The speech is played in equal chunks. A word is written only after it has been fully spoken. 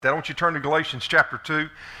Why don't you turn to Galatians chapter 2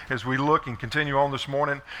 as we look and continue on this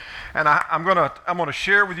morning. And I'm gonna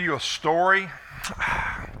share with you a story.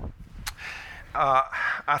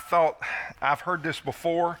 I thought I've heard this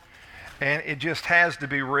before, and it just has to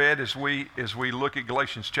be read as we look at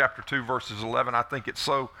Galatians chapter 2 verses 11. I think it's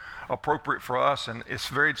so appropriate for us, and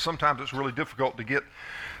sometimes it's really difficult to get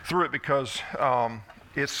through it because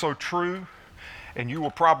it's so true. And you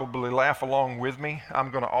will probably laugh along with me.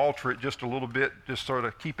 I'm going to alter it just a little bit, just sort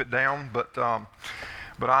of keep it down, but I'm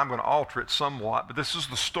going to alter it somewhat. But this is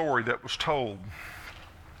the story that was told.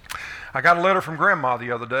 I got a letter from Grandma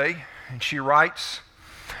the other day, and she writes,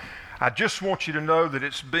 "I just want you to know that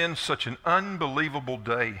it's been such an unbelievable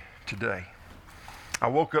day today. I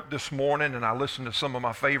woke up this morning and I listened to some of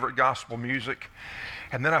my favorite gospel music,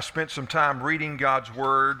 and then I spent some time reading God's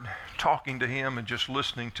Word, talking to Him, and just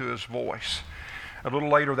listening to His voice. A little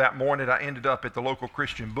later that morning, I ended up at the local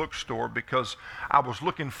Christian bookstore because I was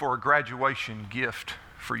looking for a graduation gift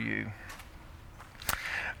for you.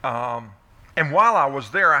 And while I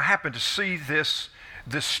was there, I happened to see this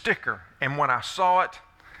sticker. And when I saw it,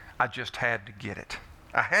 I just had to get it.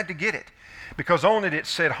 I had to get it because on it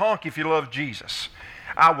said, 'Honk if you love Jesus.'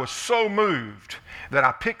 I was so moved that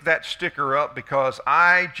I picked that sticker up because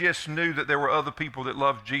I just knew that there were other people that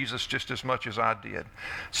loved Jesus just as much as I did.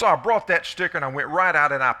 So I brought that sticker and I went right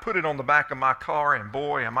out and I put it on the back of my car, and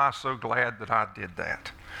boy, am I so glad that I did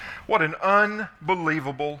that. What an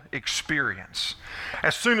unbelievable experience.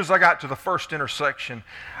 As soon as I got to the first intersection,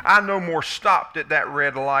 I no more stopped at that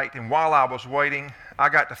red light, and while I was waiting, I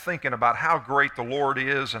got to thinking about how great the Lord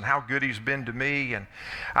is and how good He's been to me, and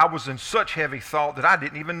I was in such heavy thought that I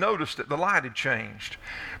didn't even notice that the light had changed.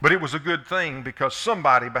 But it was a good thing because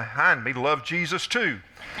somebody behind me loved Jesus too.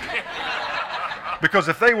 Because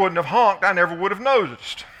if they wouldn't have honked, I never would have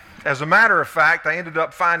noticed. As a matter of fact, I ended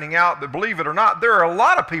up finding out that, believe it or not, there are a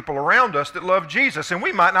lot of people around us that love Jesus, and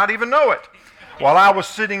we might not even know it. While I was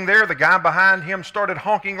sitting there, the guy behind him started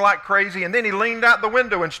honking like crazy, and then he leaned out the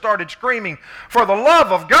window and started screaming, 'For the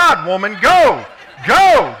love of God, woman, go!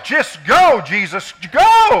 Go! Just go, Jesus,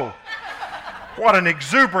 go!' What an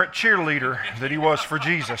exuberant cheerleader that he was for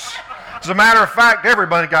Jesus. As a matter of fact,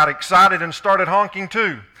 everybody got excited and started honking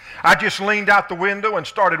too. I just leaned out the window and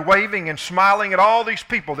started waving and smiling at all these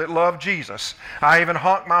people that love Jesus. I even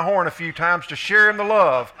honked my horn a few times to share in the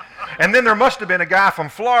love. And then there must have been a guy from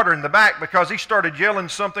Florida in the back because he started yelling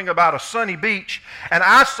something about a sunny beach. And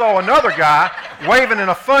I saw another guy waving in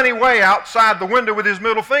a funny way outside the window with his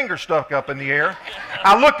middle finger stuck up in the air.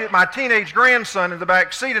 I looked at my teenage grandson in the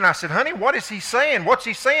back seat and I said, 'Honey, what is he saying? What's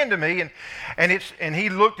he saying to me?' And he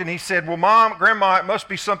looked and he said, 'Well, Mom, Grandma, it must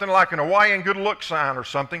be something like an Hawaiian good luck sign or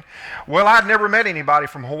something.' Well, I'd never met anybody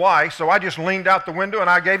from Hawaii, so I just leaned out the window and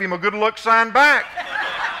I gave him a good luck sign back.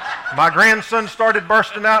 My grandson started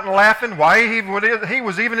bursting out and laughing. Why, he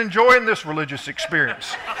was even enjoying this religious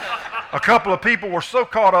experience. A couple of people were so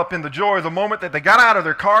caught up in the joy of the moment that they got out of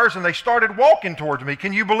their cars and they started walking towards me.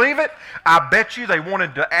 Can you believe it? I bet you they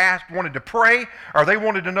wanted to pray, or they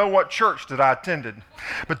wanted to know what church that I attended.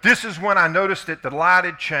 But this is when I noticed that the light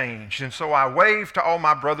had changed, and so I waved to all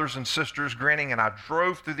my brothers and sisters, grinning, and I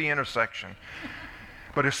drove through the intersection.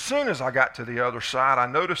 But as soon as I got to the other side, I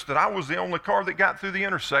noticed that I was the only car that got through the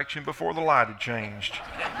intersection before the light had changed.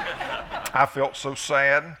 I felt so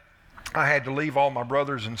sad. I had to leave all my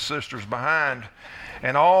brothers and sisters behind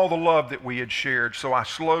and all the love that we had shared. So I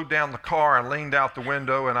slowed down the car and leaned out the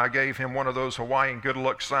window and I gave him one of those Hawaiian good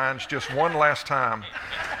luck signs just one last time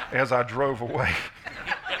as I drove away.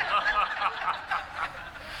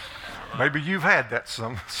 Maybe you've had that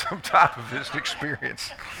some type of this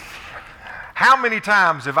experience. How many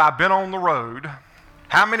times have I been on the road?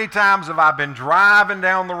 How many times have I been driving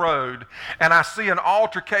down the road and I see an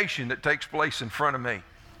altercation that takes place in front of me?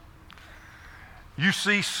 You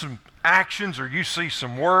see some actions, or you see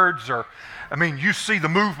some words, you see the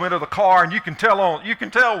movement of the car, and you can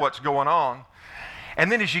tell what's going on.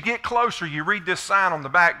 And then as you get closer, you read this sign on the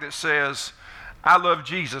back that says, "I love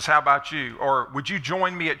Jesus, how about you?" Or, "Would you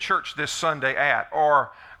join me at church this Sunday at?"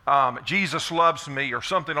 Or, "Jesus loves me," or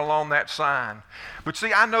something along that sign. But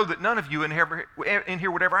see, I know that none of you in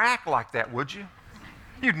here would ever act like that, would you?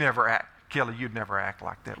 You'd never act. Kelly, you'd never act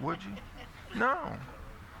like that, would you? No.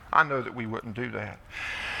 I know that we wouldn't do that.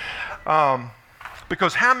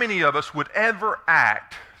 Because how many of us would ever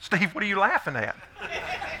act, Steve, what are you laughing at?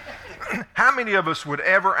 How many of us would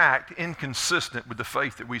ever act inconsistent with the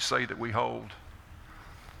faith that we say that we hold?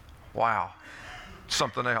 Wow.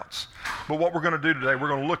 Something else. But what we're going to do today, we're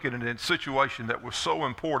going to look at a situation that was so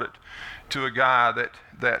important to a guy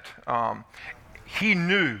that he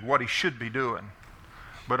knew what he should be doing,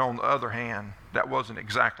 But on the other hand, that wasn't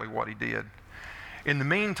exactly what he did. In the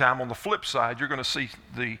meantime, on the flip side, you're going to see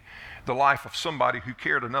the life of somebody who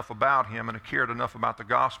cared enough about him and who cared enough about the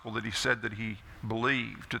gospel that he said that he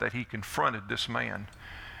believed, that he confronted this man,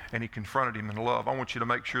 and he confronted him in love. I want you to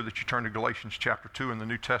make sure that you turn to Galatians chapter 2 in the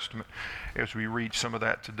New Testament as we read some of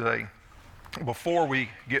that today. Before we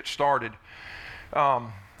get started,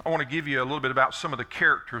 I want to give you a little bit about some of the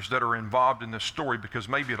characters that are involved in this story, because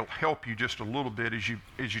maybe it'll help you just a little bit as you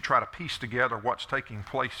try to piece together what's taking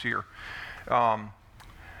place here.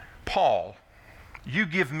 Paul. You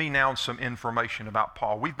give me now some information about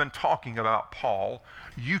Paul. We've been talking about Paul.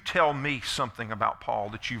 You tell me something about Paul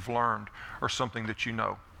that you've learned or something that you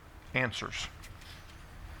know. Answers.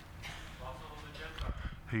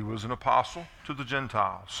 He was an apostle to the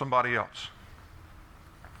Gentiles. Somebody else.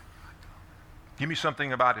 Give me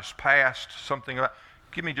something about his past,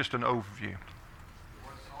 give me just an overview.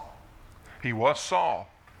 He was Saul.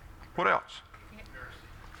 What else?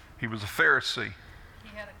 He was a Pharisee.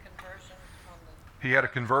 He had a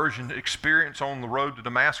conversion experience on the road to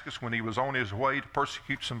Damascus when he was on his way to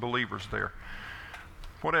persecute some believers there.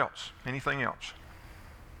 What else? Anything else?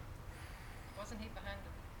 Wasn't he behind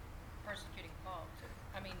persecuting Paul too?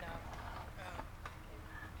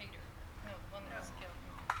 Peter. No, one that was killed.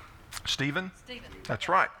 Stephen? Stephen. That's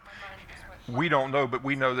right. We don't know, but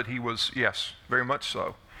we know that he was, yes, very much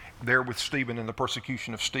so, there with Stephen in the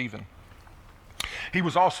persecution of Stephen. He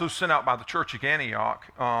was also sent out by the church at Antioch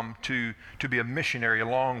to be a missionary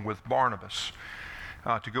along with Barnabas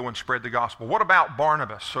to go and spread the gospel. What about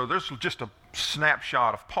Barnabas? So there's just a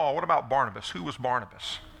snapshot of Paul. What about Barnabas? Who was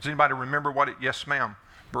Barnabas? Does anybody remember what it? Yes, ma'am.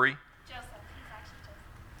 Bree? Joseph. He's actually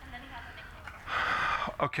Joseph. And then he has a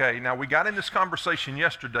nickname. Okay, now we got in this conversation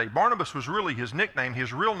yesterday. Barnabas was really his nickname.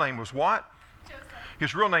 His real name was what? Joseph.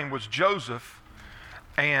 His real name was Joseph.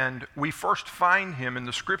 And we first find him in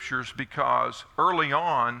the scriptures because early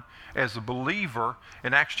on, as a believer,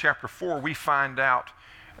 in Acts chapter 4, we find out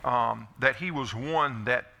that he was one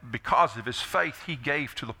that, because of his faith, he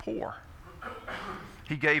gave to the poor.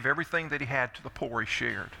 He gave everything that he had to the poor. He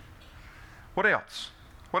shared. What else?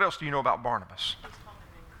 What else do you know about Barnabas?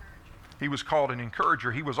 He was called an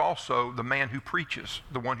encourager. He was also the man who preaches,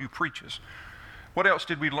 the one who preaches. What else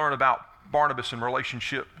did we learn about Barnabas in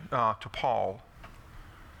relationship to Paul?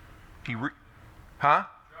 He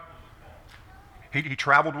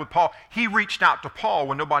traveled with Paul. He reached out to Paul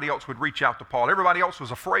when nobody else would reach out to Paul. Everybody else was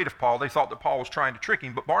afraid of Paul. They thought that Paul was trying to trick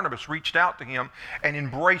him, but Barnabas reached out to him and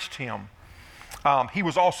embraced him. He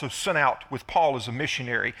was also sent out with Paul as a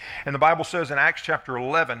missionary. And the Bible says in Acts chapter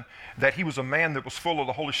 11 that he was a man that was full of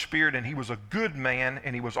the Holy Spirit, and he was a good man,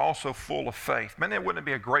 and he was also full of faith. Man, that wouldn't it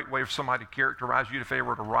be a great way for somebody to characterize you if they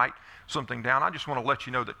were to write something down? I just want to let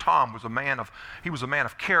you know that Tom was a man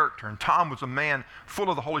of character, and Tom was a man full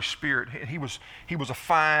of the Holy Spirit. He was a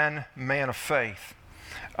fine man of faith.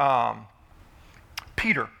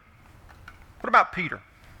 Peter. What about Peter?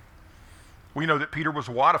 We know that Peter was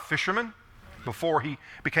what? A fisherman before he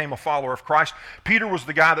became a follower of Christ. Peter was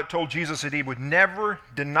the guy that told Jesus that he would never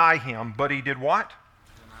deny him, but he did what?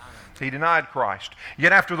 He denied Christ.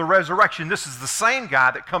 Yet after the resurrection, this is the same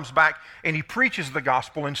guy that comes back and he preaches the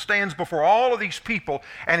gospel and stands before all of these people,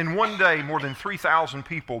 and in one day more than 3,000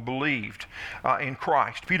 people believed in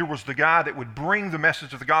Christ. Peter was the guy that would bring the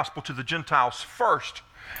message of the gospel to the Gentiles first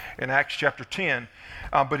in Acts chapter 10,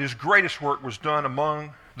 but his greatest work was done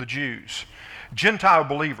among the Jews. Gentile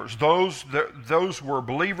believers, those were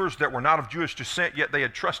believers that were not of Jewish descent, yet they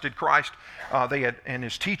had trusted Christ. In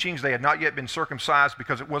his teachings, they had not yet been circumcised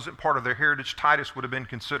because it wasn't part of their heritage. Titus would have been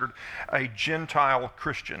considered a Gentile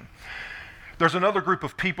Christian. There's another group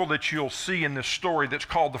of people that you'll see in this story that's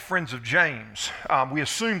called the Friends of James. We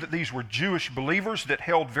assume that these were Jewish believers that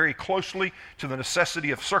held very closely to the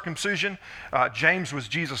necessity of circumcision. James was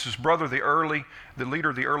Jesus' brother, the leader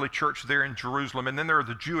of the early church there in Jerusalem. And then there are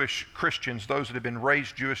the Jewish Christians, those that had been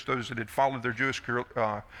raised Jewish, those that had followed their Jewish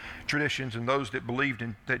traditions, and those that believed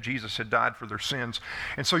that Jesus had died for their sins.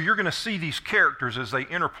 And so you're going to see these characters as they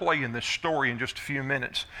interplay in this story in just a few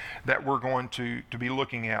minutes that we're going to be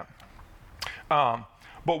looking at.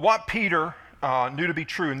 But what Peter knew to be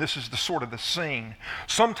true, and this is the scene.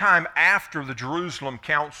 Sometime after the Jerusalem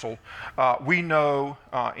Council, we know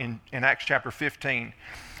in Acts chapter 15,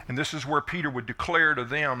 and this is where Peter would declare to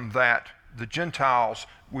them that the Gentiles,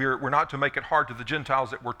 we're not to make it hard to the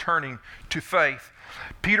Gentiles that we're turning to faith.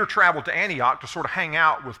 Peter traveled to Antioch to sort of hang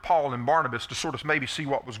out with Paul and Barnabas to sort of maybe see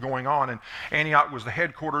what was going on. And Antioch was the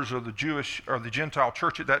headquarters of the Jewish or the Gentile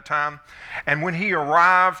church at that time. And when he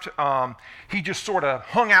arrived, he just sort of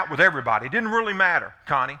hung out with everybody. It didn't really matter,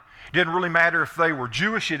 Connie. It didn't really matter if they were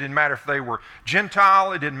Jewish. It didn't matter if they were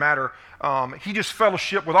Gentile. It didn't matter. He just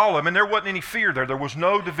fellowshiped with all of them, and there wasn't any fear there. There was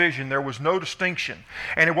no division. There was no distinction.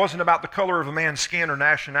 And it wasn't about the color of a man's skin or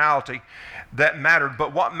nationality that mattered,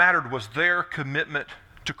 but what mattered was their commitment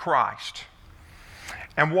to Christ.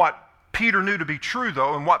 And what Peter knew to be true,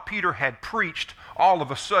 though, and what Peter had preached, all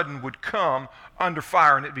of a sudden would come under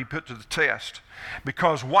fire and it'd be put to the test.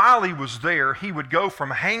 Because while he was there, he would go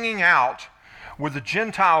from hanging out with the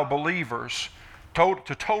Gentile believers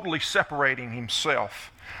to totally separating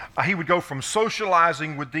himself. He would go from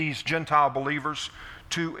socializing with these Gentile believers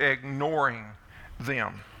to ignoring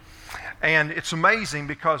them. And it's amazing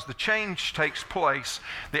because the change takes place.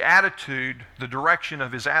 The attitude, the direction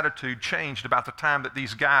of his attitude changed about the time that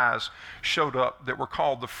these guys showed up that were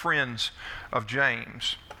called the friends of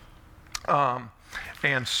James.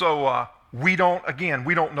 And so we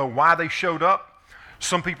don't know why they showed up.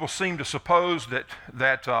 Some people seem to suppose that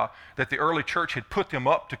the early church had put them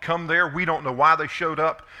up to come there. We don't know why they showed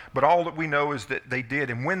up, but all that we know is that they did.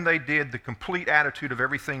 And when they did, the complete attitude of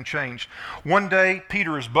everything changed. One day,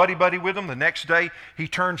 Peter is buddy-buddy with them. The next day, he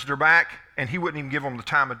turns their back, and he wouldn't even give them the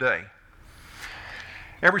time of day.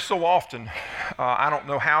 Every so often, I don't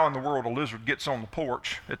know how in the world a lizard gets on the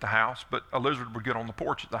porch at the house, but a lizard would get on the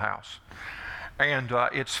porch at the house. And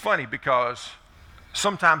it's funny because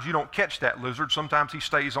sometimes you don't catch that lizard. Sometimes he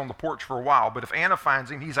stays on the porch for a while. But if Anna finds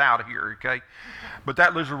him, he's out of here, okay? But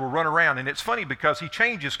that lizard will run around. And it's funny because he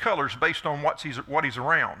changes colors based on what he's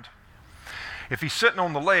around. If he's sitting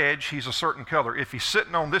on the ledge, he's a certain color. If he's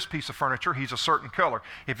sitting on this piece of furniture, he's a certain color.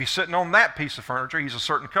 If he's sitting on that piece of furniture, he's a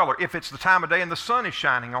certain color. If it's the time of day and the sun is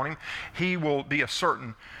shining on him, he will be a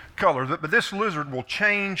certain color. But this lizard will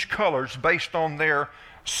change colors based on their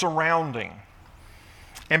surrounding.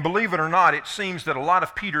 And believe it or not, it seems that a lot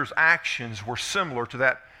of Peter's actions were similar to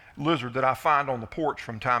that lizard that I find on the porch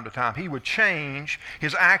from time to time. He would change,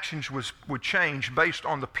 his actions would change based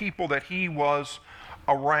on the people that he was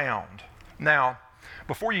around. Now,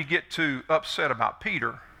 before you get too upset about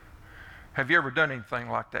Peter, have you ever done anything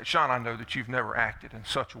like that? Sean, I know that you've never acted in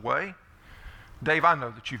such a way. Dave, I know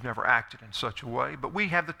that you've never acted in such a way, but we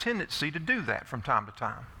have the tendency to do that from time to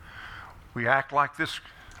time. We act like this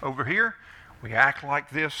over here. We act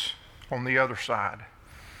like this on the other side.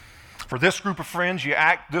 For this group of friends, you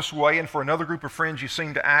act this way, and for another group of friends, you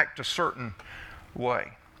seem to act a certain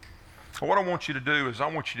way. So what I want you to do is I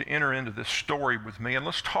want you to enter into this story with me, and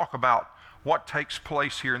let's talk about what takes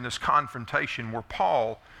place here in this confrontation where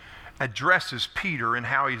Paul addresses Peter and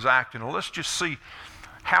how he's acting. And let's just see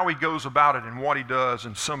how he goes about it and what he does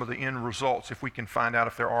and some of the end results, if we can find out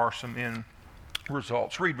if there are some end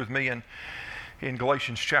results. Read with me in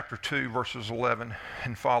Galatians chapter 2, verses 11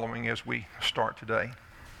 and following as we start today.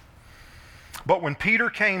 But when Peter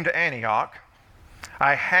came to Antioch,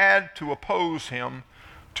 I had to oppose him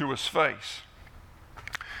to his face.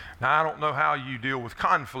 Now, I don't know how you deal with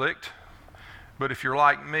conflict, but if you're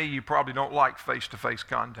like me, you probably don't like face-to-face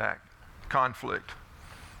conflict.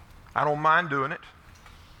 I don't mind doing it.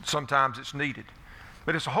 Sometimes it's needed.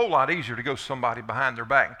 But it's a whole lot easier to go somebody behind their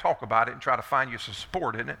back and talk about it and try to find you some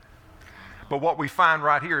support, isn't it? But what we find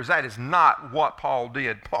right here is that is not what Paul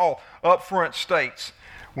did. Paul up front states,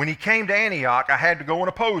 when he came to Antioch, I had to go and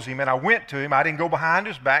oppose him, and I went to him. I didn't go behind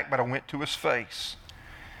his back, but I went to his face.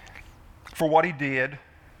 For what he did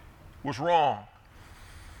was wrong.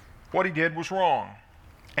 What he did was wrong.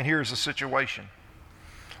 And here's the situation.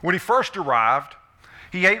 When he first arrived,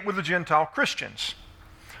 he ate with the Gentile Christians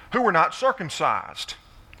who were not circumcised.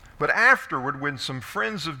 But afterward, when some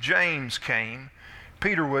friends of James came,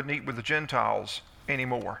 Peter wouldn't eat with the Gentiles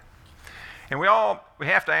anymore. And we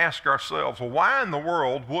have to ask ourselves, well, why in the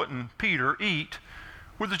world wouldn't Peter eat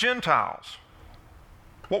with the Gentiles?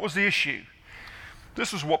 What was the issue?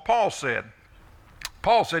 This is what Paul said.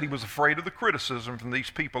 Paul said he was afraid of the criticism from these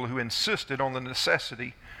people who insisted on the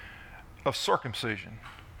necessity of circumcision.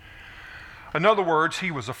 In other words, he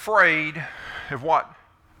was afraid of what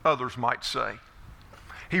others might say.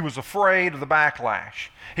 He was afraid of the backlash.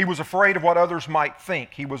 He was afraid of what others might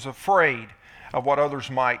think. He was afraid of what others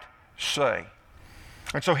might say.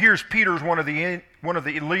 And so here's Peter's one of the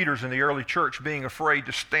leaders in the early church being afraid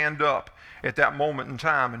to stand up at that moment in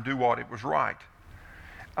time and do what it was right.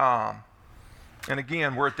 And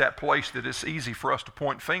again, we're at that place that it's easy for us to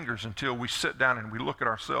point fingers until we sit down and we look at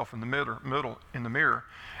ourselves in the mirror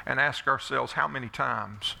and ask ourselves, how many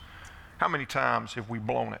times have we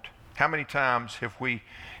blown it? How many times have we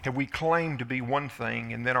claimed to be one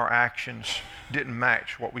thing and then our actions didn't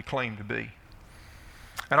match what we claimed to be?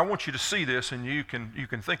 And I want you to see this, and you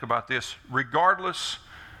can think about this. Regardless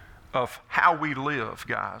of how we live,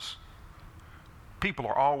 guys, people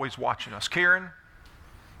are always watching us. Karen,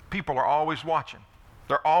 people are always watching.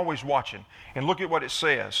 They're always watching. And look at what it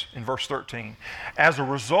says in verse 13. As a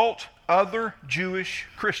result, other Jewish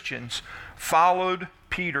Christians followed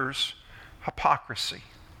Peter's hypocrisy.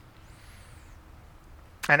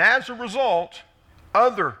 And as a result,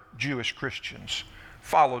 other Jewish Christians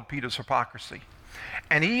followed Peter's hypocrisy.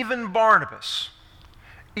 And even Barnabas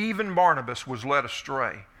was led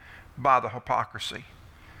astray by the hypocrisy.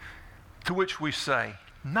 To which we say,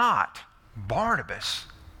 not Barnabas.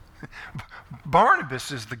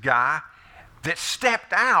 Barnabas is the guy that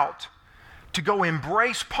stepped out to go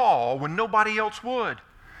embrace Paul when nobody else would.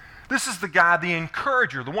 This is the guy, the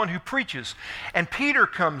encourager, the one who preaches. And Peter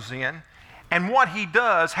comes in, and what he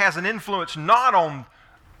does has an influence not on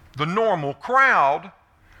the normal crowd,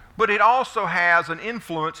 but it also has an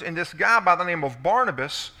influence in this guy by the name of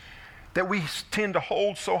Barnabas that we tend to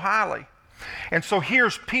hold so highly. And so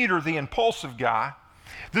here's Peter, the impulsive guy.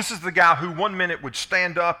 This is the guy who one minute would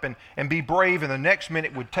stand up and be brave, and the next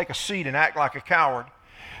minute would take a seat and act like a coward.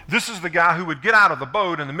 This is the guy who would get out of the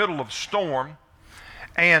boat in the middle of a storm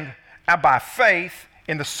and by faith,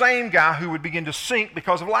 and the same guy who would begin to sink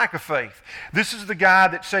because of lack of faith. This is the guy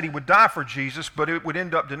that said he would die for Jesus, but it would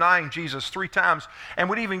end up denying Jesus 3 times and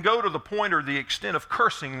would even go to the point or the extent of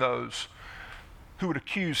cursing those who would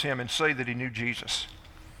accuse him and say that he knew Jesus.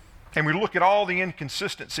 And we look at all the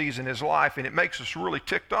inconsistencies in his life, and it makes us really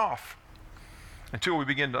ticked off until we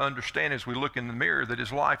begin to understand as we look in the mirror that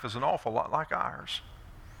his life is an awful lot like ours.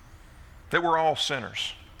 That we're all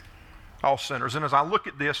sinners. All sinners. And as I look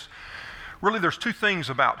at this, really there's 2 things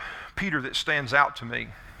about Peter that stands out to me.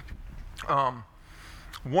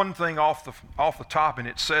 One thing off the top, and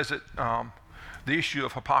it says it, the issue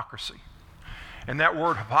of hypocrisy. And that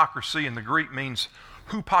word hypocrisy in the Greek means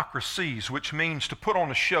hypocrisies, which means to put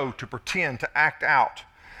on a show, to pretend, to act out.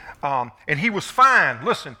 And he was fine.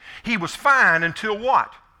 Listen, he was fine until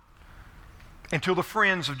what? Until the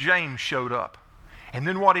friends of James showed up. And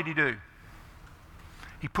then what did he do?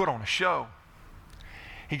 He put on a show.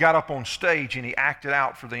 He got up on stage and he acted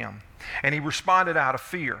out for them. And he responded out of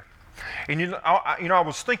fear. And I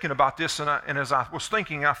was thinking about this, and as I was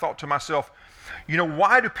thinking, I thought to myself,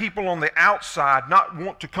 why do people on the outside not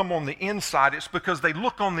want to come on the inside? It's because they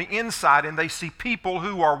look on the inside and they see people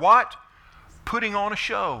who are what? Putting on a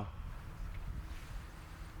show.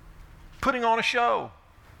 Putting on a show.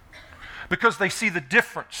 Because they see the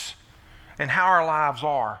difference in how our lives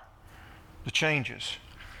are, the changes.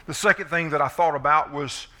 The second thing that I thought about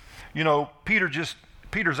was,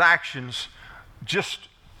 Peter's actions just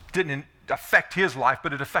didn't affect his life,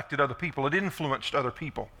 but it affected other people. It influenced other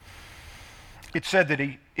people. It said that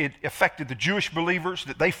it affected the Jewish believers,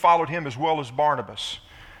 that they followed him as well as Barnabas,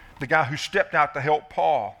 the guy who stepped out to help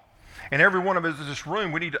Paul. And every one of us in this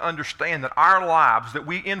room, we need to understand that our lives, that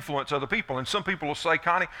we influence other people. And some people will say,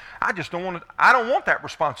 Connie, I don't want that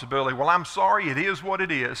responsibility. Well, I'm sorry, it is what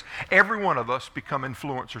it is. Every one of us become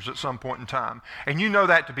influencers at some point in time. And you know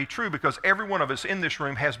that to be true because every one of us in this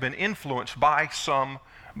room has been influenced by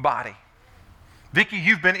somebody. Vicki,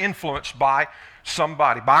 you've been influenced by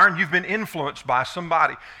somebody. Byron, you've been influenced by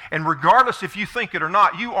somebody. And regardless if you think it or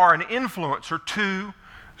not, you are an influencer to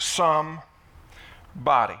somebody.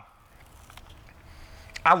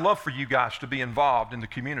 I love for you guys to be involved in the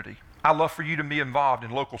community. I love for you to be involved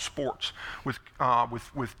in local sports with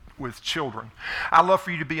children. I love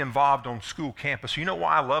for you to be involved on school campus. You know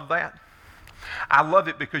why I love that? I love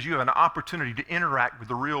it because you have an opportunity to interact with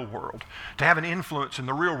the real world, to have an influence in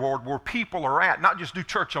the real world where people are at, not just do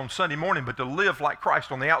church on Sunday morning, but to live like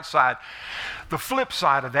Christ on the outside. The flip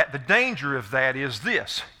side of that, the danger of that is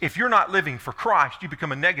this. If you're not living for Christ, you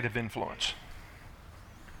become a negative influence.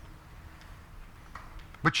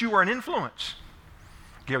 But you are an influence.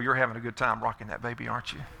 Gail, you're having a good time rocking that baby,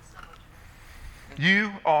 aren't you?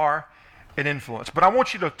 You are an influence. But I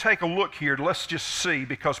want you to take a look here. Let's just see,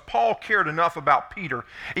 because Paul cared enough about Peter,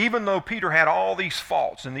 even though Peter had all these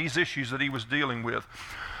faults and these issues that he was dealing with.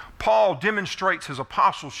 Paul demonstrates his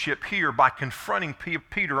apostleship here by confronting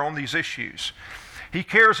Peter on these issues. He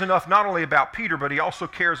cares enough not only about Peter, but he also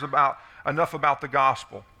cares enough about the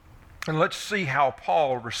gospel. And let's see how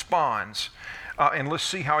Paul responds. And let's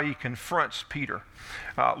see how he confronts Peter.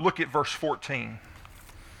 Look at verse 14.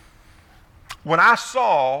 When I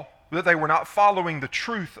saw that they were not following the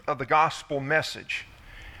truth of the gospel message,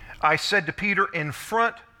 I said to Peter in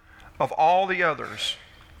front of all the others,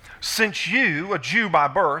 since you, a Jew by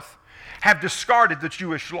birth, have discarded the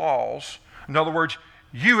Jewish laws, in other words,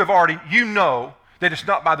 you know that it's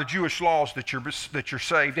not by the Jewish laws that you're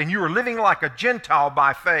saved, and you are living like a Gentile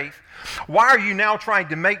by faith, why are you now trying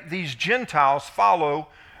to make these Gentiles follow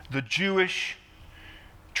the Jewish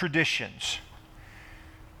traditions.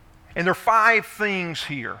 And there are 5 things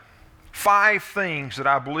here, 5 things that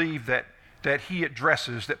I believe that he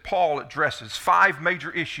addresses, that Paul addresses, 5 major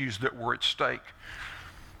issues that were at stake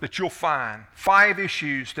that you'll find, 5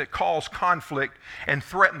 issues that cause conflict and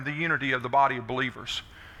threaten the unity of the body of believers.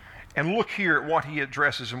 And look here at what he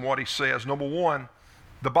addresses and what he says. Number 1,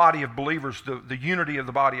 the body of believers, the unity of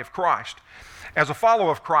the body of Christ. As a follower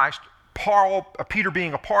of Christ, Peter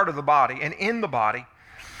being a part of the body and in the body,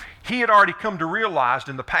 he had already come to realize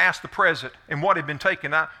in the past, the present, and what had been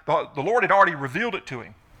taken out, the Lord had already revealed it to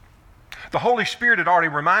him. The Holy Spirit had already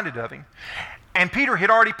reminded of him. And Peter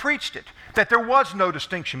had already preached it, that there was no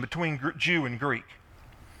distinction between Jew and Greek.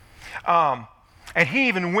 And he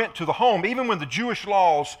even went to the home, even when the Jewish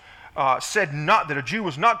laws said not that a Jew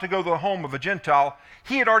was not to go to the home of a Gentile,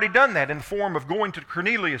 he had already done that in the form of going to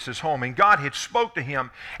Cornelius' home, and God had spoke to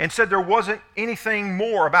him and said there wasn't anything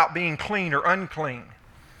more about being clean or unclean.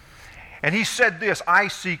 And he said this, I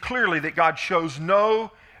see clearly that God shows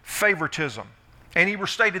no favoritism. And he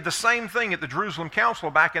restated the same thing at the Jerusalem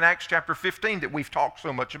Council back in Acts chapter 15 that we've talked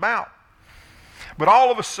so much about. But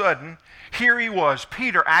all of a sudden, here he was,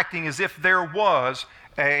 Peter, acting as if there was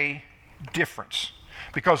a difference.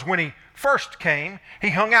 Because when he first came,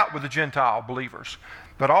 he hung out with the Gentile believers.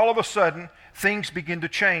 But all of a sudden, things began to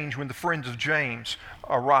change when the friends of James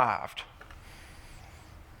arrived.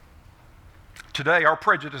 Today, our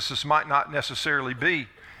prejudices might not necessarily be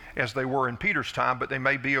as they were in Peter's time, but they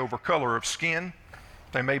may be over color of skin.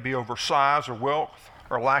 They may be over size or wealth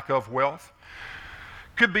or lack of wealth.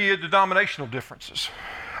 Could be denominational differences.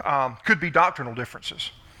 Could be doctrinal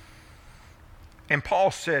differences. And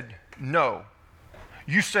Paul said, no.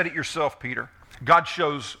 You said it yourself, Peter. God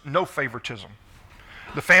shows no favoritism.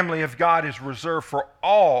 The family of God is reserved for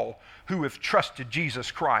all who have trusted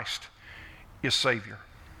Jesus Christ as Savior.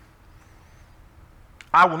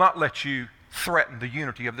 I will not let you threaten the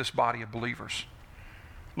unity of this body of believers.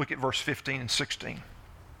 Look at verse 15 and 16.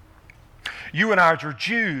 You and I are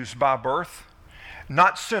Jews by birth,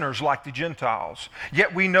 not sinners like the Gentiles.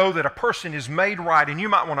 Yet we know that a person is made right, and you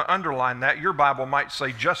might want to underline that. Your Bible might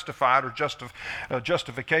say justified or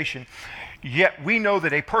justification. Yet we know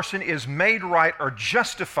that a person is made right or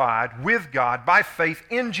justified with God by faith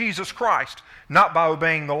in Jesus Christ, not by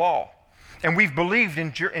obeying the law. And we've believed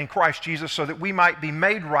in Christ Jesus so that we might be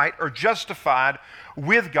made right or justified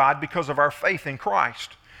with God because of our faith in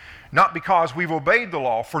Christ. Not because we've obeyed the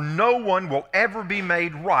law, for no one will ever be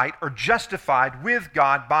made right or justified with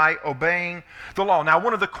God by obeying the law. Now,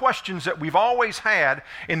 one of the questions that we've always had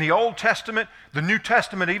in the Old Testament, the New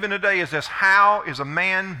Testament even today, is this: how is a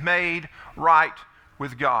man made right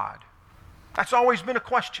with God? That's always been a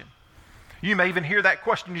question. You may even hear that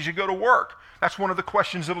question as you go to work. That's one of the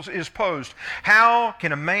questions that is posed. How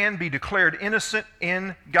can a man be declared innocent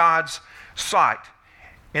in God's sight?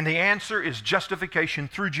 And the answer is justification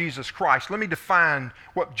through Jesus Christ. Let me define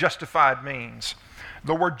what justified means.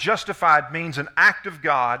 The word justified means an act of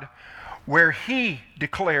God where He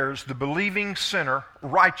declares the believing sinner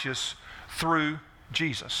righteous through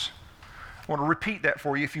Jesus. I want to repeat that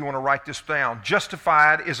for you if you want to write this down.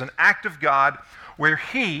 Justified is an act of God where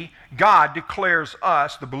God declares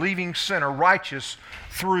us, the believing sinner, righteous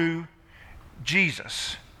through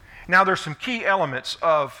Jesus. Now, there's some key elements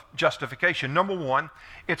of justification. Number one,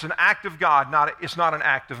 it's an act of God, it's not an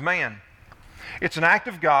act of man. It's an act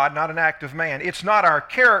of God, not an act of man. It's not our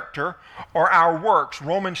character or our works.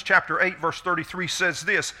 Romans chapter 8, verse 33 says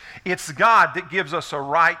this: it's God that gives us a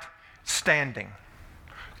right standing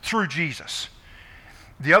through Jesus.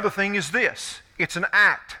 The other thing is this: it's an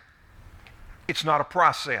act. It's not a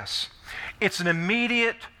process. It's an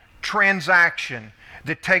immediate transaction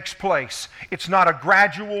that takes place. It's not a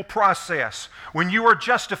gradual process. When you are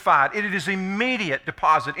justified, it is immediate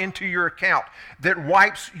deposit into your account that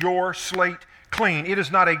wipes your slate clean. It is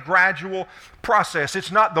not a gradual process.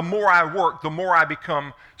 It's not the more I work, the more I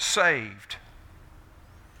become saved.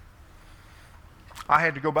 I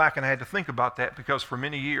had to go back and I had to think about that because for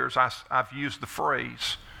many years I've used the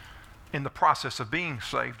phrase in the process of being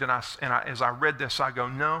saved. And as I read this, I go,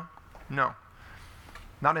 no.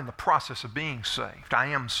 Not in the process of being saved. I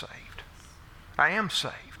am saved. I am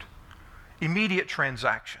saved. Immediate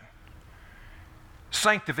transaction.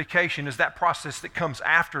 Sanctification is that process that comes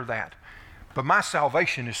after that. But my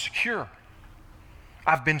salvation is secure.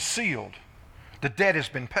 I've been sealed. The debt has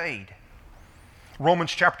been paid.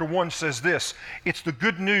 Romans chapter 1 says this: it's the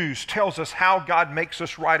good news, tells us how God makes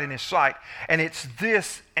us right in His sight. And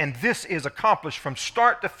this is accomplished from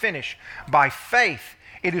start to finish by faith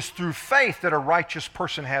It is through faith that a righteous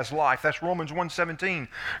person has life. That's Romans 1:17.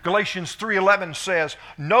 Galatians 3:11 says,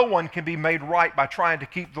 no one can be made right by trying to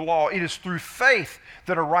keep the law. It is through faith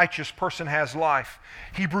that a righteous person has life.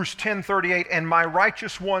 Hebrews 10:38, and my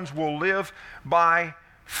righteous ones will live by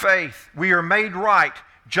faith. We are made right,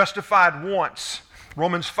 justified once.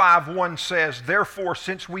 Romans 5:1 says, therefore,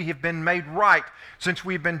 since we have been made right, since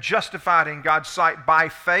we've been justified in God's sight by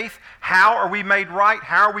faith, how are we made right?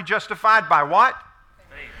 How are we justified? By what?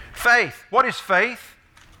 Faith. What is faith?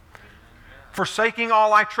 Forsaking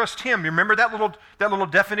all, I trust Him. You remember that little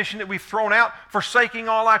definition that we've thrown out? Forsaking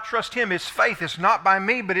all, I trust Him. It's faith. It's not by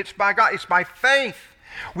me, but it's by God. It's by faith.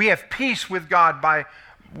 We have peace with God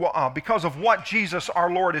because of what Jesus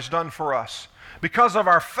our Lord has done for us. Because of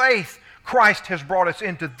our faith, Christ has brought us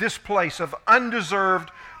into this place of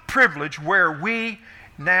undeserved privilege where we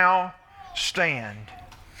now stand.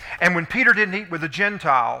 And when Peter didn't eat with the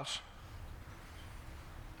Gentiles,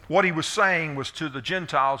 what he was saying was to the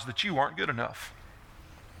Gentiles that you aren't good enough.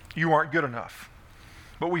 You aren't good enough.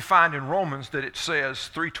 But we find in Romans that it says,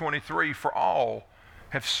 3:23, for all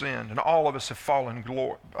have sinned and all of us have fallen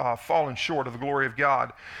short of the glory of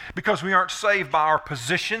God. Because we aren't saved by our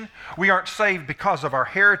position. We aren't saved because of our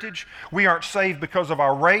heritage. We aren't saved because of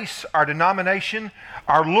our race, our denomination,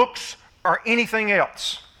 our looks, or anything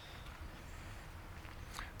else.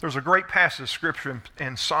 There's a great passage of Scripture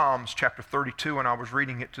in Psalms chapter 32, and I was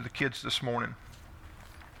reading it to the kids this morning.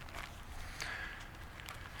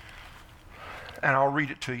 And I'll read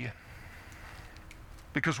it to you.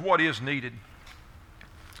 Because what is needed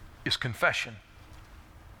is confession.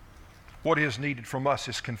 What is needed from us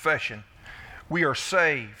is confession. We are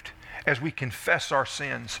saved as we confess our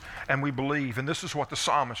sins and we believe. And this is what the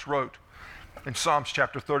psalmist wrote in Psalms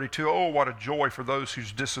chapter 32. Oh, what a joy for those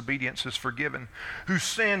whose disobedience is forgiven, whose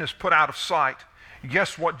sin is put out of sight.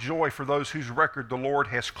 Yes, what joy for those whose record the Lord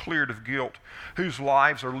has cleared of guilt, whose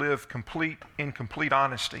lives are lived in complete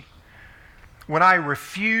honesty. When I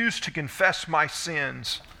refused to confess my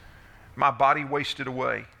sins, my body wasted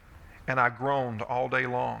away, and I groaned all day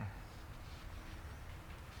long.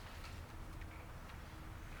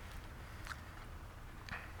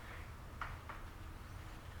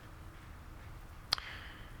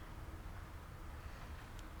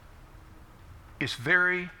 It's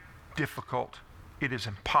very difficult. It is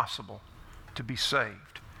impossible to be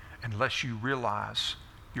saved unless you realize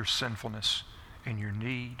your sinfulness and your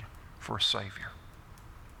need for a Savior.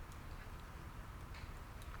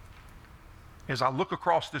 As I look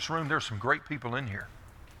across this room, there's some great people in here,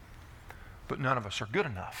 but none of us are good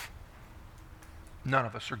enough. None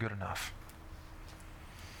of us are good enough.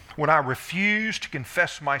 When I refused to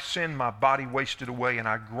confess my sin, my body wasted away, and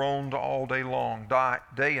I groaned all day long.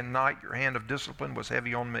 Day and night, your hand of discipline was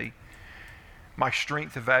heavy on me. My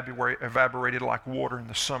strength evaporated like water in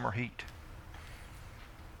the summer heat.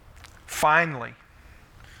 Finally,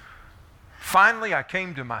 I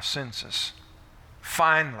came to my senses.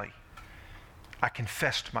 Finally, I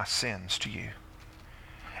confessed my sins to you.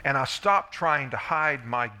 And I stopped trying to hide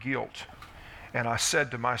my guilt. And I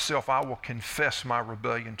said to myself, I will confess my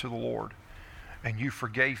rebellion to the Lord. And you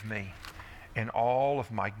forgave me. And all of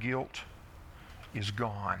my guilt is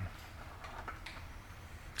gone.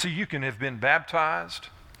 See, you can have been baptized.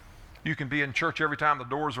 You can be in church every time the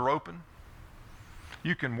doors are open.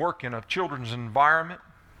 You can work in a children's environment.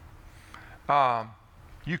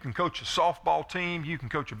 You can coach a softball team. You can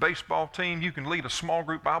coach a baseball team. You can lead a small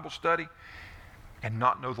group Bible study and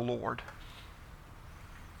not know the Lord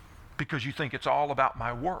because you think it's all about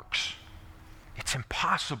my works. It's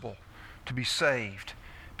impossible to be saved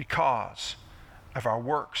because of our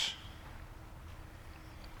works.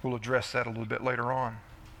 We'll address that a little bit later on.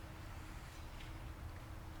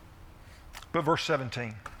 But verse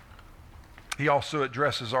 17. He also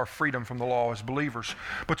addresses our freedom from the law as believers.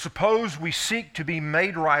 But suppose we seek to be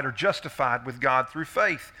made right or justified with God through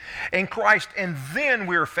faith in Christ, and then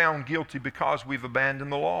we are found guilty because we've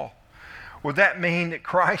abandoned the law. Would that mean that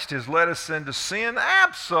Christ has led us into sin?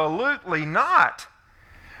 Absolutely not.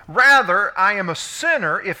 Rather, I am a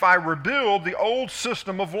sinner if I rebuild the old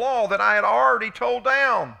system of law that I had already tore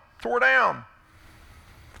down.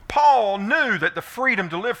 Paul knew that the freedom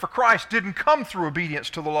to live for Christ didn't come through obedience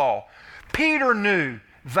to the law. Peter knew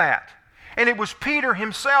that. And it was Peter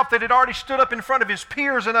himself that had already stood up in front of his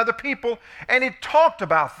peers and other people and had talked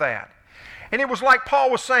about that. And it was like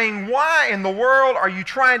Paul was saying, why in the world are you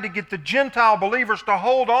trying to get the Gentile believers to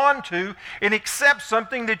hold on to and accept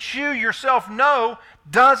something that you yourself know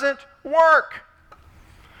doesn't work?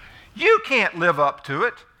 You can't live up to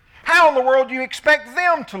it. How in the world do you expect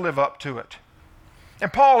them to live up to it?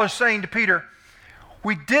 And Paul is saying to Peter,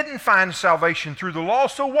 We didn't find salvation through the law,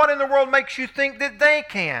 so what in the world makes you think that they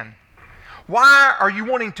can? Why are you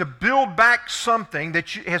wanting to build back something that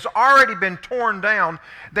has already been torn down,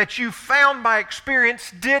 that you found by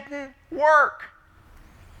experience didn't work?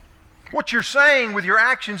 What you're saying with your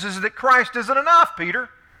actions is that Christ isn't enough, Peter.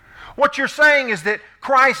 What you're saying is that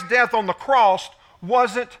Christ's death on the cross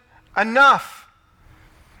wasn't enough.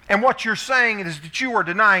 And what you're saying is that you are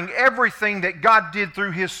denying everything that God did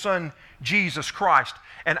through His Son, Jesus Christ.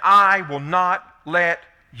 And I will not let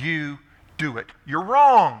you do it. You're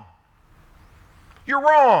wrong. You're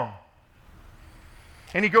wrong.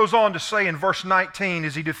 And he goes on to say in verse 19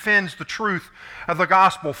 as he defends the truth of the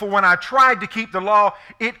gospel, "For when I tried to keep the law,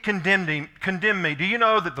 it condemned me." Do you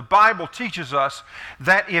know that the Bible teaches us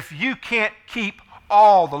that if you can't keep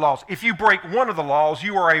all the laws, if you break one of the laws,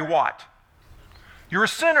 you are a what? You're a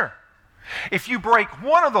sinner. If you break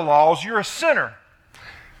one of the laws, you're a sinner.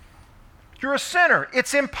 You're a sinner.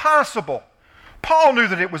 It's impossible. Paul knew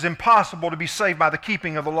that it was impossible to be saved by the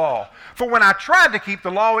keeping of the law. "For when I tried to keep the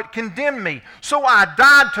law, it condemned me. So I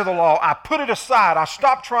died to the law. I put it aside. I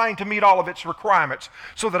stopped trying to meet all of its requirements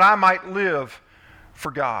so that I might live for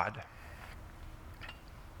God."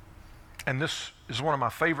 And this is one of my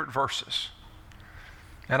favorite verses.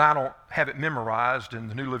 And I don't have it memorized in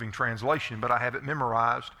the New Living Translation, but I have it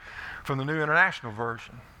memorized from the New International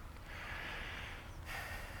Version.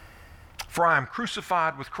 "For I am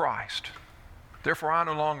crucified with Christ. Therefore I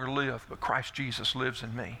no longer live, but Christ Jesus lives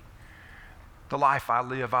in me. The life I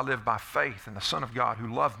live by faith in the Son of God who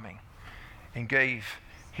loved me and gave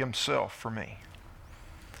Himself for me."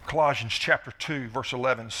 Colossians chapter 2, verse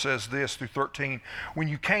 11 says this through 13, "When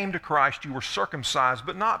you came to Christ, you were circumcised,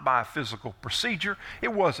 but not by a physical procedure.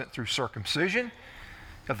 It wasn't through circumcision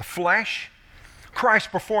of the flesh.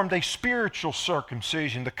 Christ performed a spiritual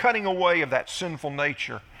circumcision, the cutting away of that sinful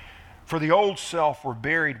nature. For the old self were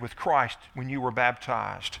buried with Christ when you were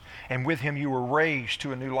baptized, and with Him you were raised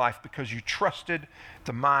to a new life because you trusted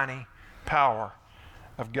the mighty power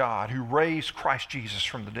of God who raised Christ Jesus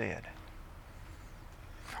from the dead."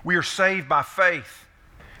 We are saved by faith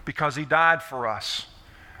because He died for us.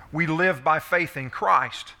 We live by faith in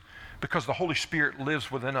Christ because the Holy Spirit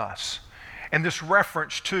lives within us. And this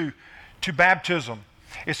reference to baptism,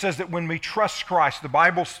 it says that when we trust Christ, the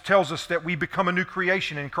Bible tells us that we become a new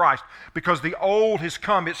creation in Christ because the old has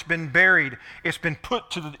come, it's been buried, it's been put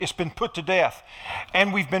to death,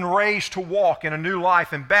 and we've been raised to walk in a new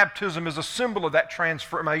life, and baptism is a symbol of that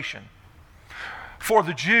transformation. For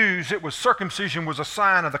the Jews, circumcision was a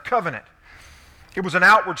sign of the covenant. It was an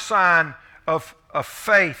outward sign of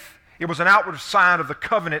faith. It was an outward sign of the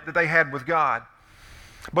covenant that they had with God.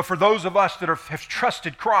 But for those of us that have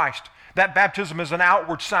trusted Christ, that baptism is an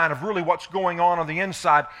outward sign of really what's going on the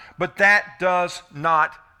inside, but that does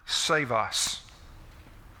not save us.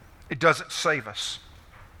 It doesn't save us.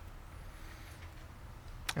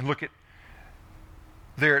 And look at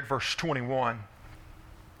there at verse 21,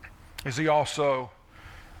 as he also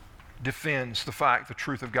defends the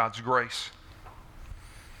truth of God's grace.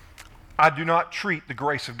 "I do not treat the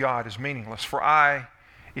grace of God as meaningless, for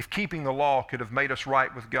if keeping the law could have made us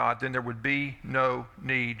right with God, then there would be no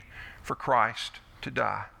need for Christ to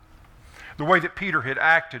die." The way that Peter had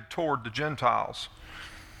acted toward the Gentiles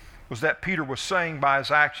was that Peter was saying by his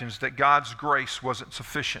actions that God's grace wasn't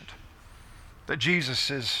sufficient, that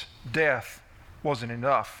Jesus' death wasn't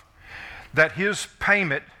enough, that His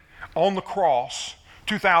payment on the cross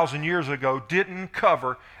 2,000 years ago didn't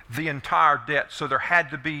cover the entire debt, so there had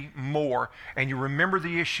to be more. And you remember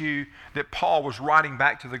the issue that Paul was writing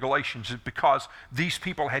back to the Galatians, because these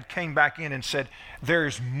people had came back in and said,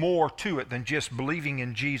 there's more to it than just believing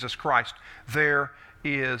in Jesus Christ. There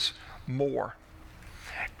is more.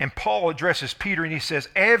 And Paul addresses Peter and he says,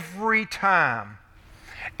 every time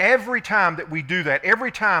that we do that,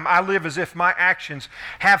 every time I live as if my actions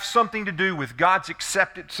have something to do with God's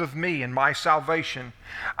acceptance of me and my salvation,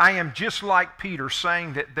 I am just like Peter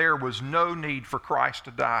saying that there was no need for Christ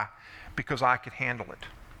to die because I could handle it.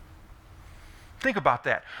 Think about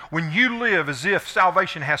that. When you live as if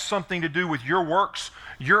salvation has something to do with your works,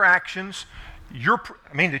 your actions,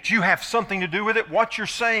 that you have something to do with it, what you're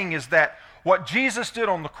saying is that what Jesus did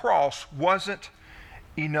on the cross wasn't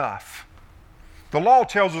enough. The law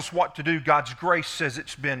tells us what to do. God's grace says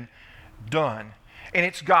it's been done. And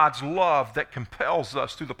it's God's love that compels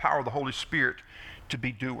us through the power of the Holy Spirit to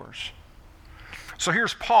be doers. So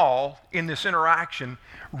here's Paul in this interaction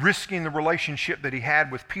risking the relationship that he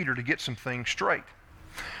had with Peter to get some things straight.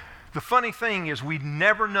 The funny thing is we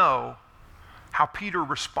never know how Peter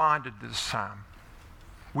responded this time.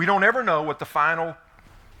 We don't ever know what the final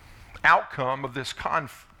outcome of this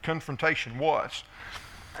confrontation was.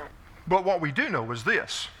 But what we do know is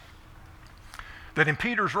this, that in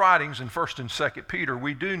Peter's writings in 1st and 2nd Peter,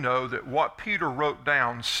 we do know that what Peter wrote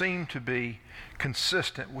down seemed to be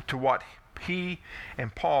consistent to what he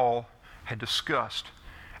and Paul had discussed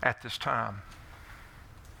at this time.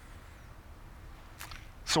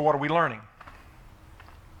 So what are we learning?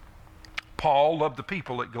 Paul loved the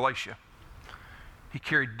people at Galatia. He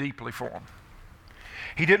cared deeply for them.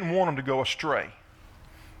 He didn't want them to go astray.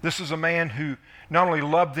 This is a man who not only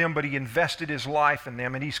loved them, but he invested his life in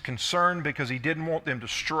them, and he's concerned because he didn't want them to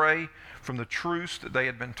stray from the truths that they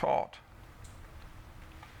had been taught.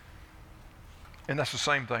 And that's the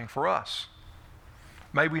same thing for us.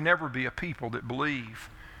 May we never be a people that believe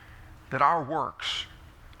that our works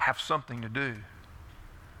have something to do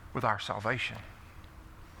with our salvation.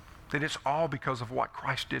 That it's all because of what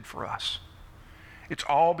Christ did for us. It's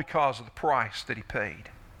all because of the price that he paid.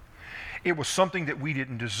 It was something that we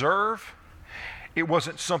didn't deserve. It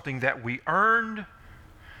wasn't something that we earned,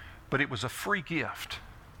 but it was a free gift.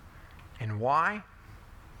 And why?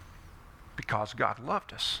 Because God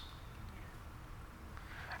loved us.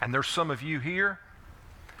 And there's some of you here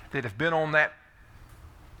that have been on that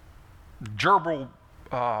gerbil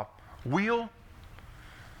wheel,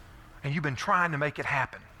 and you've been trying to make it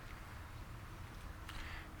happen.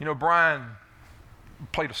 You know, Brian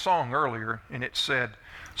played a song earlier, and it said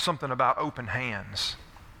something about open hands.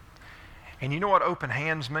 And you know what open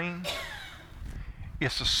hands means?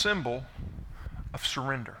 It's a symbol of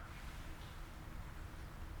surrender.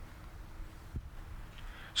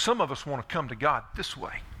 Some of us want to come to God this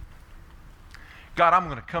way. God, I'm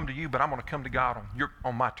going to come to you, but I'm going to come to God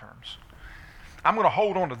on my terms. I'm going to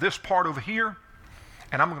hold on to this part over here,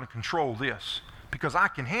 and I'm going to control this because I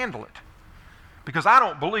can handle it. Because I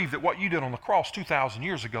don't believe that what you did on the cross 2,000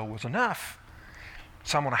 years ago was enough.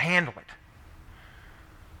 So I'm going to handle it.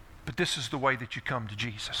 But this is the way that you come to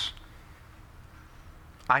Jesus.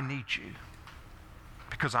 I need you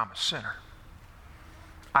because I'm a sinner.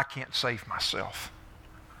 I can't save myself.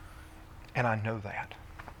 And I know that.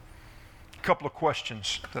 A couple of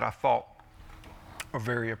questions that I thought are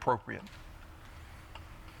very appropriate.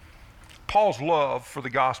 Paul's love for the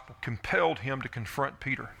gospel compelled him to confront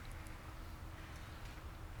Peter.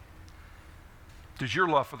 Does your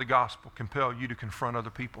love for the gospel compel you to confront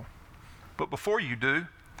other people? But before you do,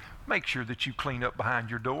 make sure that you clean up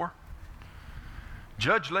behind your door.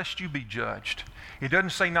 Judge lest you be judged. It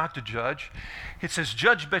doesn't say not to judge. It says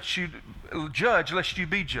judge lest you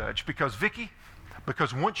be judged.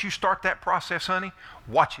 Because once you start that process, honey,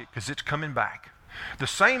 watch it because it's coming back. The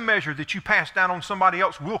same measure that you pass down on somebody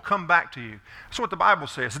else will come back to you. That's what the Bible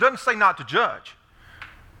says. It doesn't say not to judge,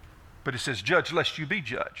 but it says judge lest you be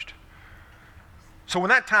judged. So when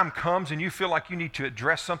that time comes and you feel like you need to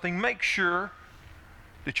address something, make sure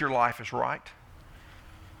that your life is right.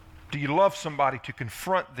 Do you love somebody to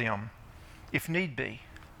confront them if need be?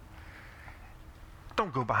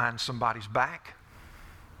 Don't go behind somebody's back.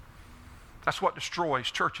 That's what destroys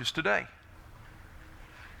churches today.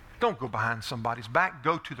 Don't go behind somebody's back.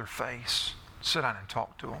 Go to their face. Sit down and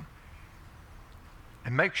talk to them.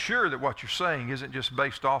 And make sure that what you're saying isn't just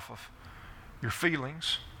based off of your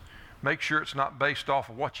feelings. Make sure it's not based off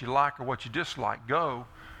of what you like or what you dislike. Go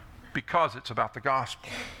because it's about the gospel.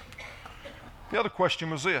 The other question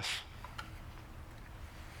was this.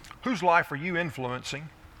 Whose life are you influencing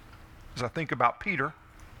as I think about Peter?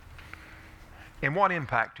 And what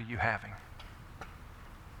impact are you having?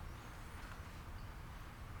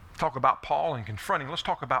 Talk about Paul and confronting. Let's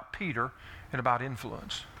talk about Peter and about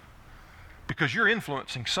influence. Because you're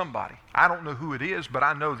influencing somebody. I don't know who it is, but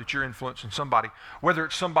I know that you're influencing somebody. Whether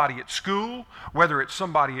it's somebody at school, whether it's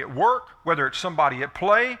somebody at work, whether it's somebody at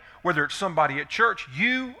play, whether it's somebody at church,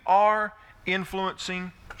 you are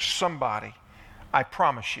influencing somebody. I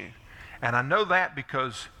promise you. And I know that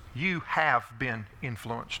because you have been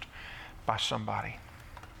influenced by somebody.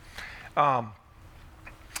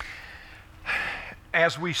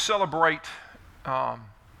 As we celebrate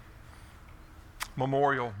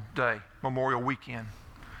Memorial Day, Memorial Weekend,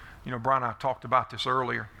 you know, Brian and I talked about this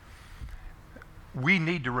earlier. We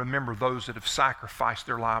need to remember those that have sacrificed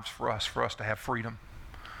their lives for us to have freedom.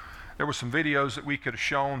 There were some videos that we could have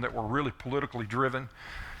shown that were really politically driven,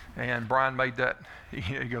 and Brian made that,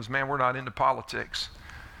 he goes, man, we're not into politics.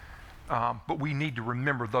 But we need to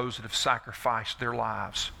remember those that have sacrificed their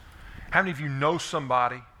lives. How many of you know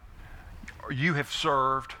somebody, or you have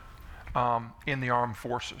served in the armed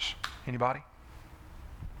forces? Anybody?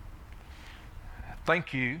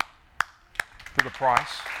 Thank you for the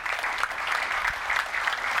price.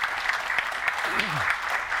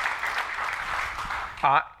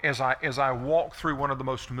 As I walked through one of the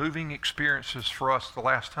most moving experiences for us the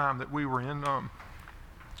last time that we were in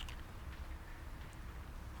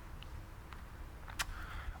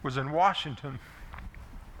was in Washington,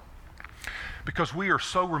 because we are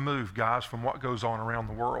so removed, guys, from what goes on around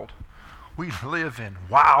the world. We live in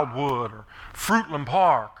Wildwood or Fruitland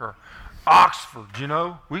Park or Oxford, you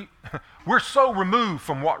know. We're so removed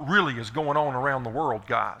from what really is going on around the world,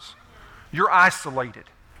 guys. You're isolated.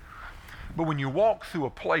 But when you walk through a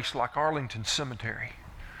place like Arlington Cemetery,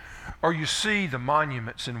 or you see the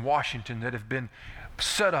monuments in Washington that have been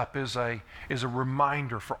set up as a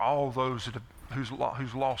reminder for all those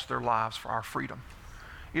who's lost their lives for our freedom,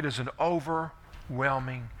 it is an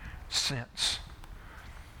overwhelming sense.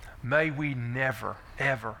 May we never,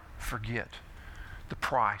 ever forget the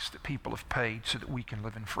price that people have paid so that we can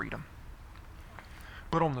live in freedom.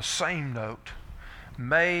 But on the same note,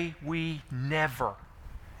 may we never,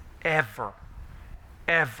 ever,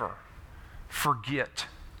 ever forget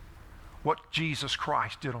what Jesus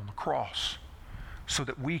Christ did on the cross so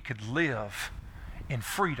that we could live in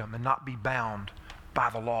freedom and not be bound by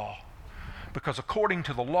the law. Because according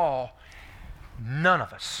to the law, none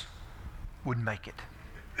of us would make it.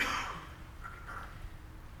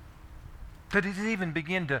 That it even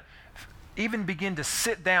begin to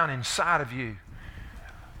sit down inside of you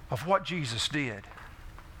of what Jesus did.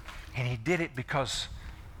 And he did it because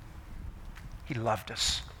he loved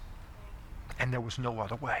us. And there was no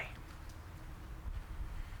other way.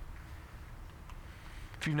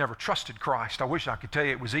 If you've never trusted Christ, I wish I could tell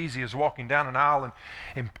you it was easy as walking down an aisle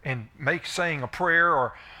and saying a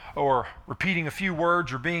prayer or repeating a few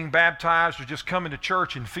words or being baptized or just coming to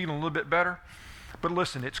church and feeling a little bit better. But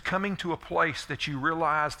listen, it's coming to a place that you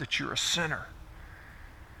realize that you're a sinner,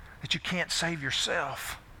 that you can't save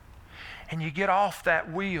yourself. And you get off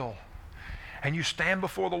that wheel and you stand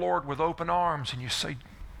before the Lord with open arms and you say,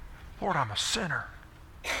 Lord, I'm a sinner.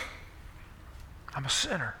 I'm a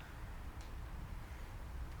sinner.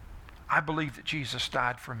 I believe that Jesus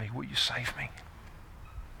died for me. Will you save me?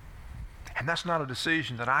 And that's not a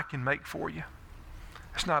decision that I can make for you.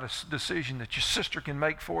 It's not a decision that your sister can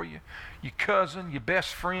make for you, your cousin, your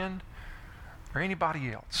best friend, or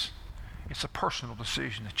anybody else. It's a personal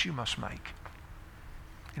decision that you must make.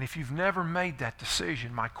 And if you've never made that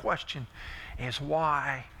decision, my question is,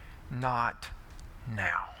 why not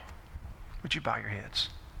now? Would you bow your heads?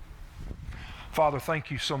 Father,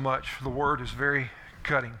 thank you so much. The word is very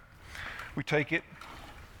cutting. We take it,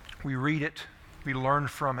 we read it, we learn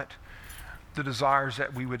from it, the desires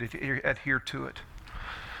that we would adhere to it.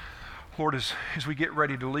 Lord, as we get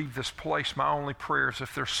ready to leave this place, my only prayer is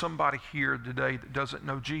if there's somebody here today that doesn't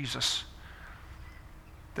know Jesus,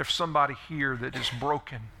 there's somebody here that is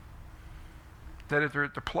broken, that if they're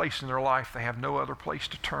at the place in their life they have no other place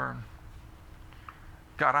to turn.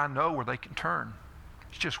 God, I know where they can turn.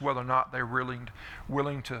 It's just whether or not they're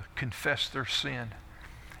willing to confess their sin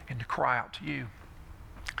and to cry out to you.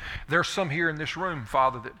 There's some here in this room,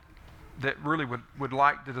 Father, that really would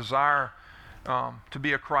like to desire to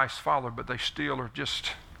be a Christ follower, but they still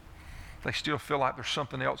feel like there's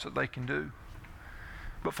something else that they can do.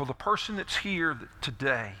 But for the person that's here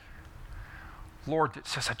today, Lord, that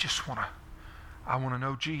says, I want to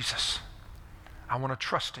know Jesus. I want to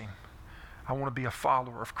trust him. I want to be a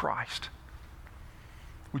follower of Christ.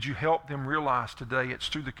 Would you help them realize today it's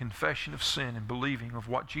through the confession of sin and believing of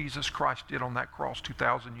what Jesus Christ did on that cross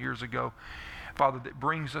 2,000 years ago, Father, that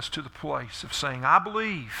brings us to the place of saying, I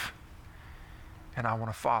believe and I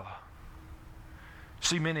want to follow.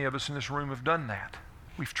 See, many of us in this room have done that.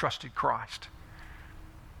 We've trusted Christ.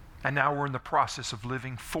 And now we're in the process of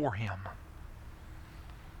living for him.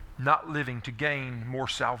 Not living to gain more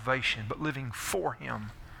salvation, but living for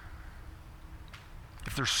him.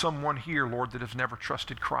 If there's someone here, Lord, that has never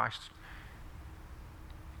trusted Christ,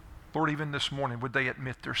 Lord, even this morning, would they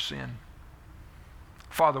admit their sin?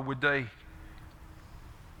 Father, would they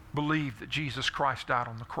believe that Jesus Christ died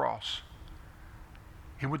on the cross?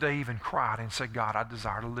 And would they even cry out and say, God, I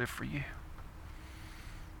desire to live for you?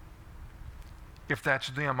 If that's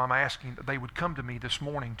them, I'm asking that they would come to me this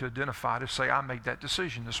morning to identify, to say, I made that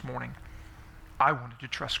decision this morning. I wanted to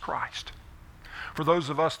trust Christ. For those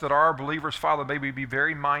of us that are believers, Father, may we be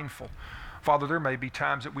very mindful. Father, there may be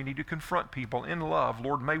times that we need to confront people in love.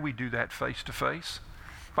 Lord, may we do that face to face.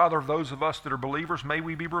 Father, those of us that are believers, may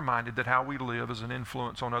we be reminded that how we live is an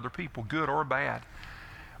influence on other people, good or bad.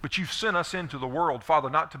 But you've sent us into the world, Father,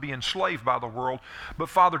 not to be enslaved by the world, but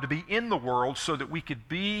Father, to be in the world so that we could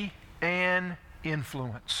be an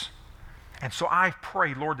influence. And so I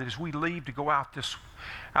pray, Lord, that as we leave to go out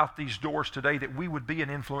these doors today, that we would be an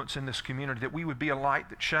influence in this community, that we would be a light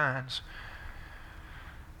that shines.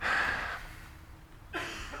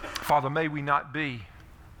 Father, may we not be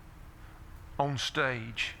on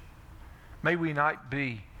stage. May we not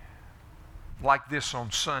be like this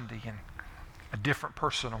on Sunday and a different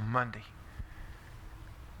person on Monday.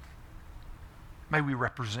 May we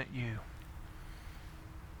represent you.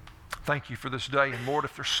 Thank you for this day. And Lord,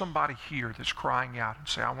 if there's somebody here that's crying out and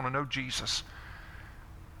say, I want to know Jesus,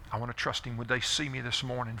 I want to trust him, would they see me this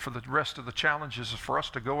morning? For the rest of the challenges is for us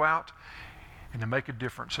to go out and to make a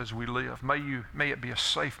difference as we live. May it be a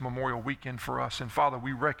safe Memorial Weekend for us. And Father,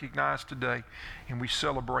 we recognize today and we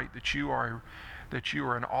celebrate that you are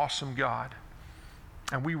an awesome God.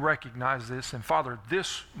 And we recognize this. And Father,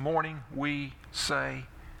 this morning we say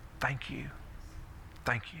thank you.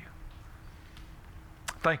 Thank you.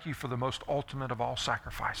 Thank you for the most ultimate of all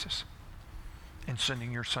sacrifices in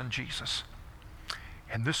sending your Son Jesus.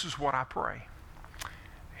 And this is what I pray.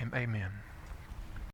 And amen.